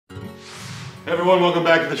Hey everyone, welcome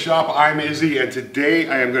back to the shop. I'm Izzy, and today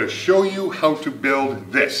I am going to show you how to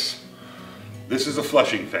build this. This is a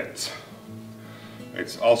flushing fence.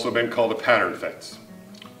 It's also been called a pattern fence,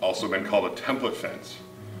 also been called a template fence,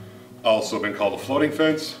 also been called a floating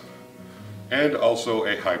fence, and also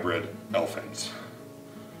a hybrid L fence.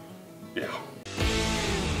 Yeah.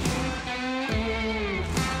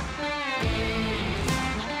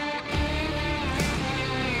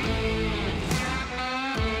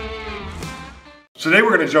 So today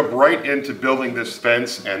we're going to jump right into building this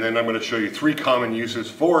fence, and then I'm going to show you 3 common uses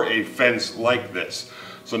for a fence like this.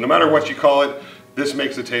 So no matter what you call it, this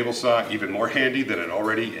makes the table saw even more handy than it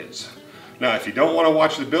already is. Now if you don't want to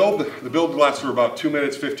watch the build lasts for about 2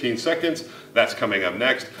 minutes 15 seconds. That's coming up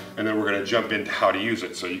next, and then we're going to jump into how to use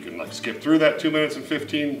it. So you can like skip through that 2 minutes and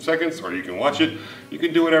 15 seconds, or you can watch it. You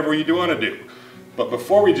can do whatever you want to do. But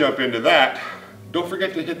before we jump into that, don't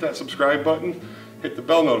forget to hit that subscribe button. Hit the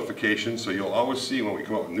bell notification so you'll always see when we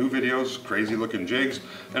come up with new videos, crazy looking jigs,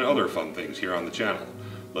 and other fun things here on the channel.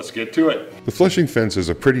 Let's get to it. The flushing fence is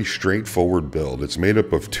a pretty straightforward build. It's made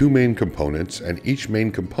up of 2 main components, and each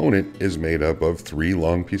main component is made up of 3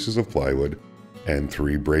 long pieces of plywood and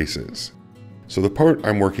 3 braces. So the part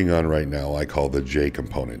I'm working on right now I call the J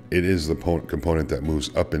component. It is the component that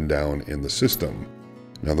moves up and down in the system.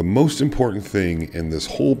 Now the most important thing in this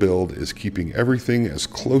whole build is keeping everything as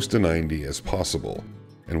close to 90 as possible,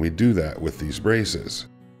 and we do that with these braces.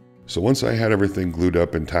 So once I had everything glued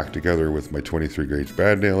up and tacked together with my 23 gauge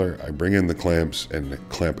bad nailer, I bring in the clamps and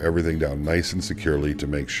clamp everything down nice and securely to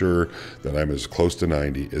make sure that I'm as close to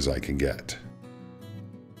 90 as I can get.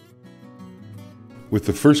 With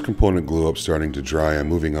the first component glue up starting to dry, I'm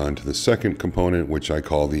moving on to the second component, which I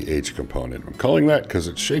call the H component. I'm calling that because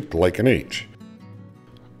it's shaped like an H.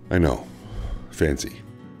 I know, fancy.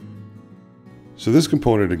 So this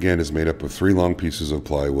component again is made up of 3 long pieces of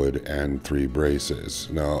plywood and 3 braces.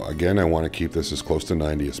 Now again, I want to keep this as close to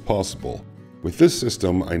 90 as possible. With this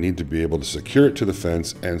system, I need to be able to secure it to the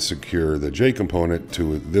fence and secure the J component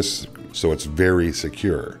to this so it's very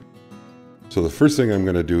secure. So the first thing I'm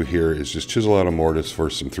going to do here is just chisel out a mortise for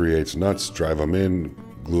some 3/8 nuts, drive them in,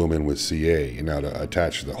 glue them in with CA. Now to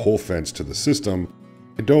attach the whole fence to the system,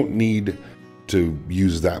 I don't need to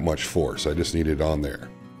use that much force. I just need it on there.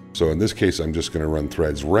 So in this case, I'm just going to run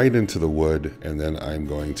threads right into the wood, and then I'm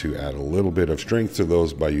going to add a little bit of strength to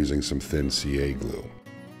those by using some thin CA glue.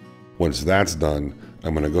 Once that's done,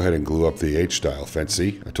 I'm going to go ahead and glue up the H style fence.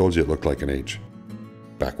 See, I told you it looked like an H,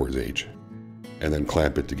 backwards H, and then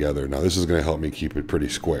clamp it together. Now this is going to help me keep it pretty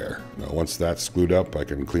square. Now once that's glued up, I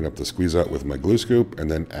can clean up the squeeze out with my glue scoop and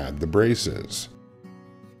then add the braces.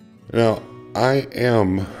 Now I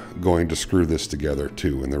am going to screw this together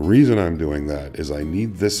too, and the reason I'm doing that is I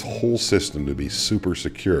need this whole system to be super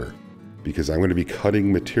secure, because I'm going to be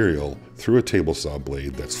cutting material through a table saw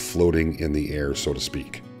blade that's floating in the air, so to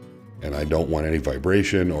speak, and I don't want any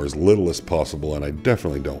vibration, or as little as possible, and I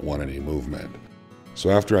definitely don't want any movement. So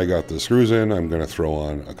after I got the screws in, I'm going to throw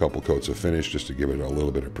on a couple coats of finish just to give it a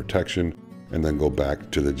little bit of protection, and then go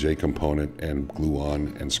back to the J component and glue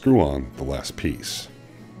on and screw on the last piece.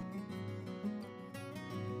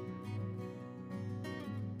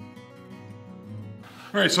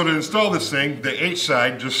 Alright, so to install this thing, the H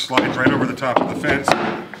side just slides right over the top of the fence,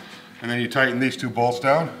 and then you tighten these 2 bolts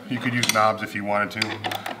down. You could use knobs if you wanted to.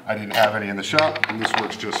 I didn't have any in the shop, and this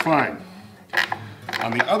works just fine.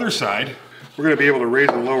 On the other side, we're going to be able to raise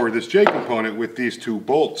and lower this J component with these 2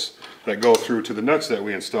 bolts that go through to the nuts that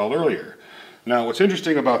we installed earlier. Now what's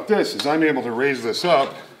interesting about this is I'm able to raise this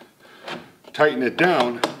up, tighten it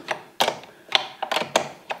down,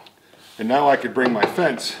 and now I could bring my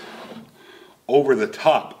fence over the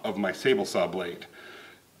top of my table saw blade.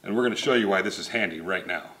 And we're going to show you why this is handy right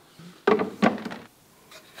now.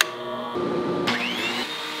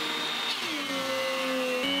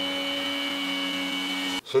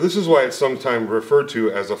 So this is why it's sometimes referred to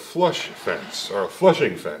as a flush fence, or a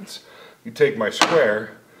flushing fence. You take my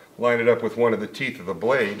square, line it up with one of the teeth of the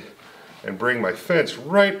blade, and bring my fence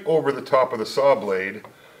right over the top of the saw blade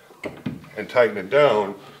and tighten it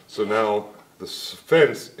down, so now the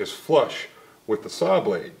fence is flush with the saw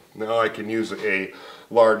blade. Now I can use a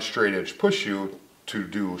large straight edge push shoe to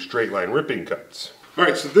do straight line ripping cuts.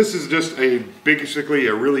 Alright, so this is just basically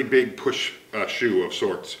a really big push shoe of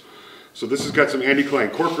sorts. So this has got some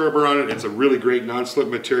anti-clang cork rubber on it. It's a really great non-slip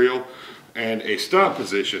material, and a stop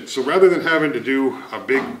position. So rather than having to do a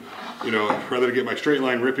big, rather than get my straight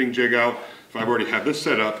line ripping jig out, if I've already had this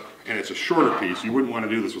set up and it's a shorter piece, you wouldn't want to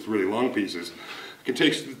do this with really long pieces. I can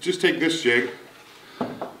just take this jig,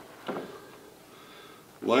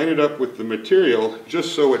 line it up with the material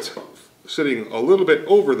just so it's sitting a little bit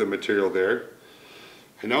over the material there.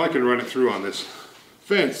 And now I can run it through on this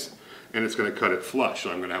fence and it's going to cut it flush,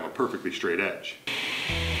 so I'm going to have a perfectly straight edge.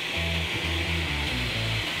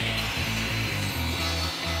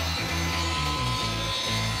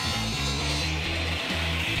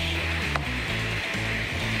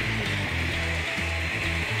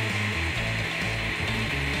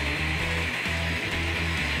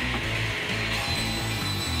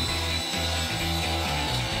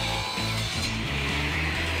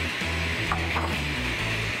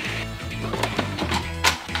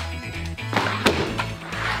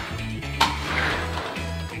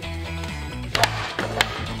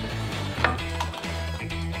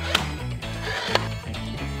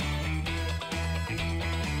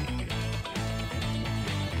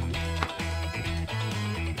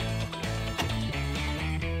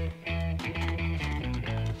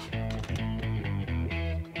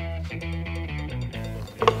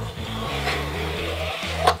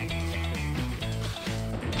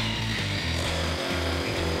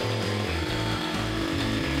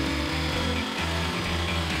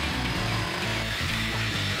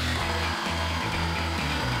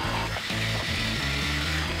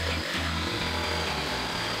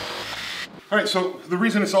 All right, so the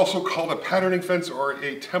reason it's also called a patterning fence or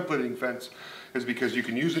a templating fence is because you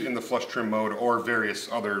can use it in the flush trim mode or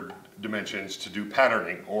various other dimensions to do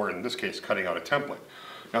patterning, or in this case, cutting out a template.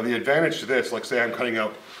 Now the advantage to this, like say I'm cutting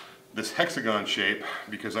out this hexagon shape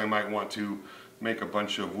because I might want to make a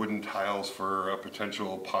bunch of wooden tiles for a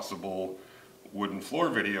potential possible wooden floor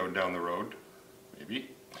video down the road, maybe.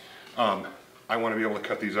 I want to be able to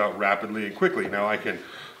cut these out rapidly and quickly. Now I can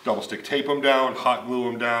double stick tape them down, hot glue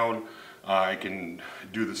them down, I can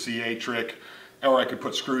do the CA trick, or I could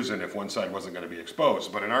put screws in if one side wasn't going to be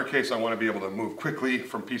exposed. But in our case, I want to be able to move quickly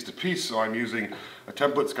from piece to piece, so I'm using a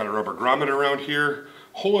template. It's got a rubber grommet around here,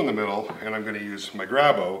 hole in the middle, and I'm going to use my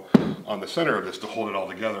grabo on the center of this to hold it all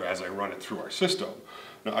together as I run it through our system.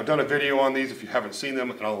 Now, I've done a video on these if you haven't seen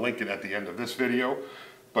them, and I'll link it at the end of this video.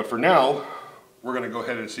 But for now, we're going to go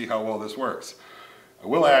ahead and see how well this works. I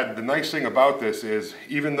will add, the nice thing about this is,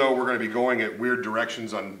 even though we're going to be going at weird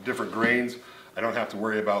directions on different grains, I don't have to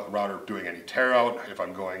worry about the router doing any tear out. If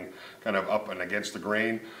I'm going kind of up and against the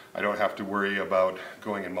grain, I don't have to worry about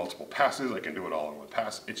going in multiple passes. I can do it all in one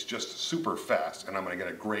pass. It's just super fast, and I'm going to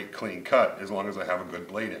get a great clean cut as long as I have a good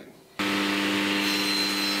blade in.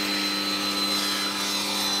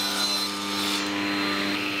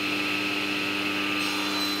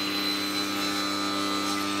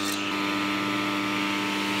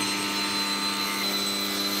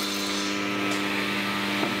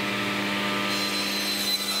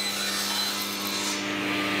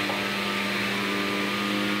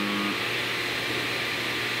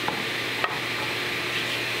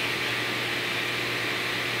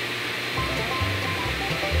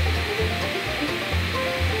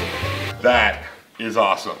 That is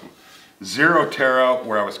awesome. Zero tear out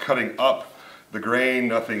where I was cutting up the grain,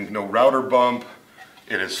 nothing, no router bump.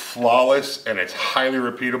 It is flawless and it's highly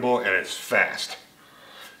repeatable and it's fast.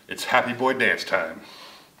 It's happy boy dance time.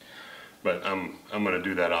 But I'm gonna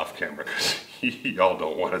do that off camera because y'all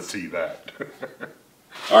don't want to see that.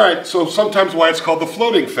 Alright, so sometimes why it's called the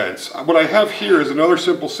floating fence. What I have here is another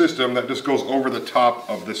simple system that just goes over the top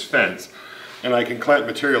of this fence, and I can clamp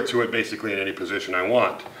material to it basically in any position I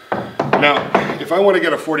want. Now, if I want to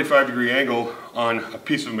get a 45-degree angle on a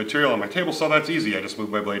piece of material on my table saw, that's easy. I just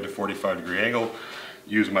move my blade to 45-degree angle,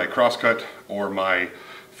 use my crosscut or my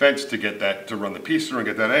fence to get that, to run the piece through and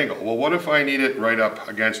get that angle. Well, what if I need it right up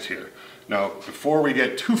against here? Now, before we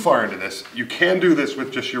get too far into this, you can do this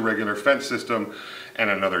with just your regular fence system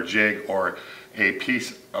and another jig or a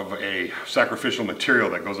piece of a sacrificial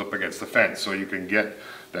material that goes up against the fence, so you can get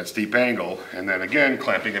that steep angle, and then again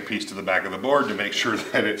clamping a piece to the back of the board to make sure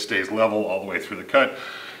that it stays level all the way through the cut,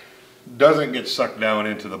 doesn't get sucked down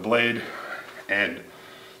into the blade and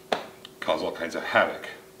cause all kinds of havoc.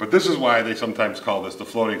 But this is why they sometimes call this the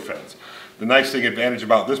floating fence. The nice thing, advantage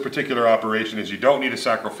about this particular operation is you don't need a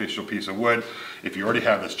sacrificial piece of wood. If you already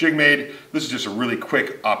have this jig made, this is just a really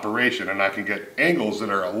quick operation, and I can get angles that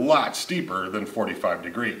are a lot steeper than 45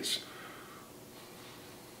 degrees.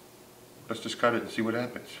 Let's just cut it and see what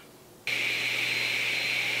happens.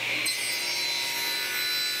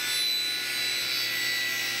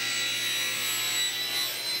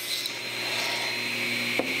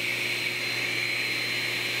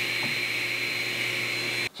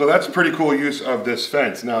 So that's a pretty cool use of this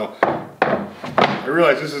fence. Now, I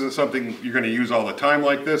realize this isn't something you're going to use all the time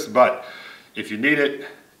like this, but if you need it,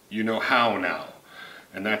 you know how now.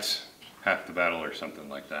 And that's half the battle or something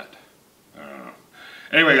like that. I don't know.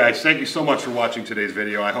 Anyway, guys, thank you so much for watching today's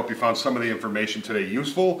video. I hope you found some of the information today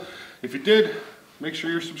useful. If you did, make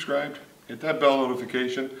sure you're subscribed. Hit that bell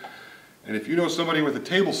notification. And if you know somebody with a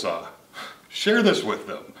table saw, share this with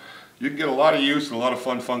them. You can get a lot of use and a lot of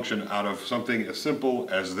fun function out of something as simple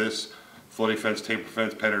as this floating fence, taper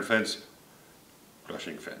fence, pattern fence,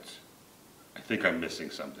 brushing fence. I think I'm missing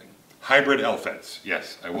something. Hybrid L fence.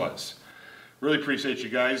 Yes, I was. Really appreciate you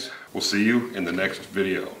guys. We'll see you in the next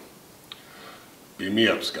video. Beam me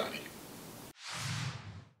up, Scotty.